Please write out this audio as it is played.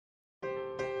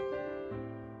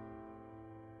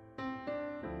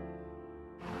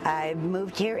I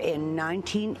moved here in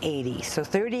 1980, so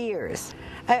 30 years.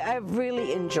 I've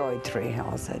really enjoyed Three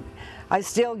Hills. I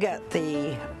still get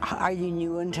the, are you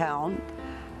new in town?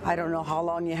 I don't know how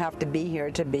long you have to be here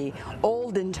to be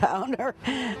old in town. Or,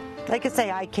 like I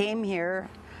say, I came here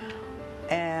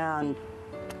and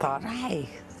thought, hey,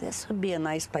 this would be a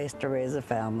nice place to raise a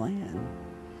family. And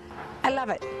I love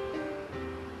it.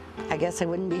 I guess I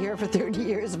wouldn't be here for 30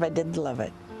 years if I didn't love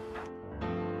it.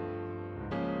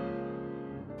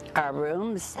 Our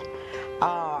rooms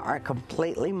are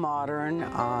completely modern.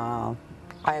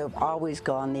 I've always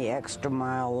gone the extra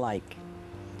mile, like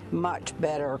much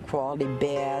better quality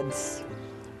beds,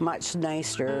 much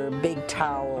nicer big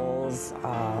towels.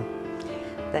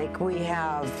 Like we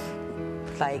have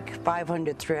like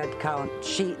 500 thread count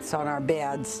sheets on our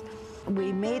beds.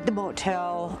 We made the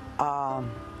motel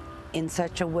in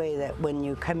such a way that when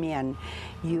you come in,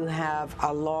 you have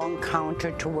a long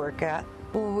counter to work at.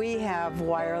 We have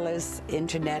wireless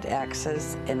internet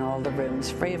access in all the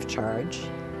rooms free of charge.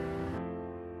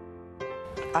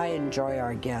 I enjoy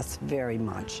our guests very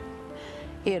much.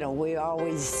 You know, we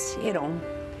always, you know,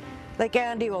 like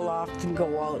Andy will often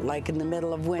go out like in the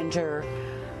middle of winter,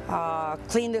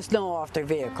 clean the snow off their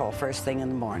vehicle first thing in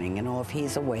the morning, you know, if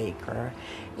he's awake. Or,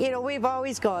 you know, we've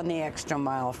always gone the extra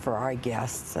mile for our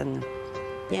guests, and,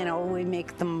 you know, we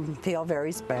make them feel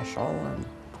very special. And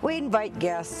we invite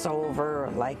guests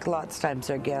over, like lots of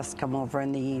times our guests come over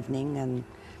in the evening and,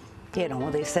 you know,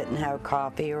 they sit and have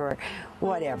coffee or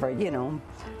whatever, you know.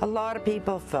 A lot of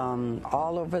people from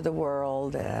all over the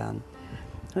world, and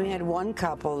we had one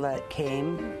couple that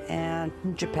came and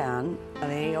from Japan.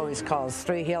 And he always calls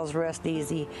Three Hills Rest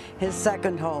Easy his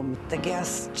second home. The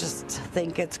guests just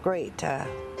think it's great to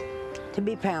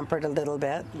be pampered a little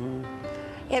bit. And,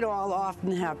 you know, I'll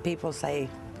often have people say,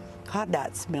 God,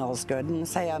 that smells good, and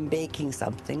say I'm baking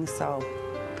something, so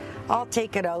I'll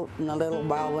take it out in a little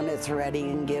while when it's ready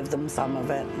and give them some of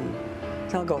it,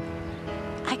 and they'll go,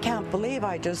 I can't believe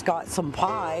I just got some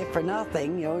pie for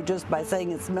nothing, you know, just by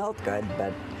saying it smelled good.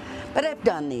 But I've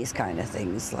done these kind of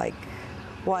things, like,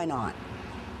 why not?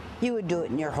 You would do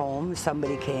it in your home if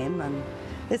somebody came, and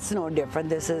it's no different.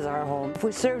 This is our home. If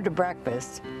we served a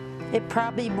breakfast, it'd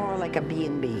probably be more like a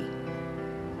B&B.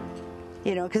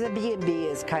 You know, because a B&B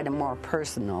is kind of more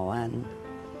personal, and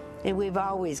we've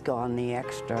always gone the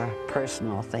extra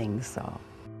personal things, so.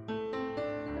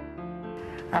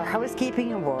 Our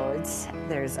housekeeping awards,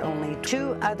 there's only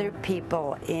 2 other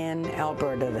people in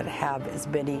Alberta that have as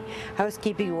many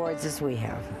housekeeping awards as we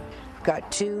have. We've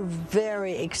got 2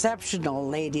 very exceptional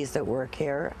ladies that work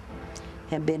here,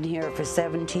 have been here for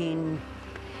 17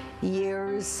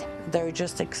 years. They're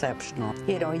just exceptional.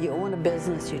 You know, you own a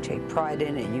business, you take pride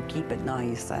in it, you keep it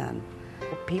nice, and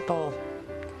people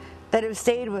that have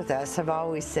stayed with us have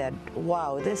always said,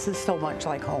 wow, this is so much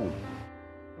like home.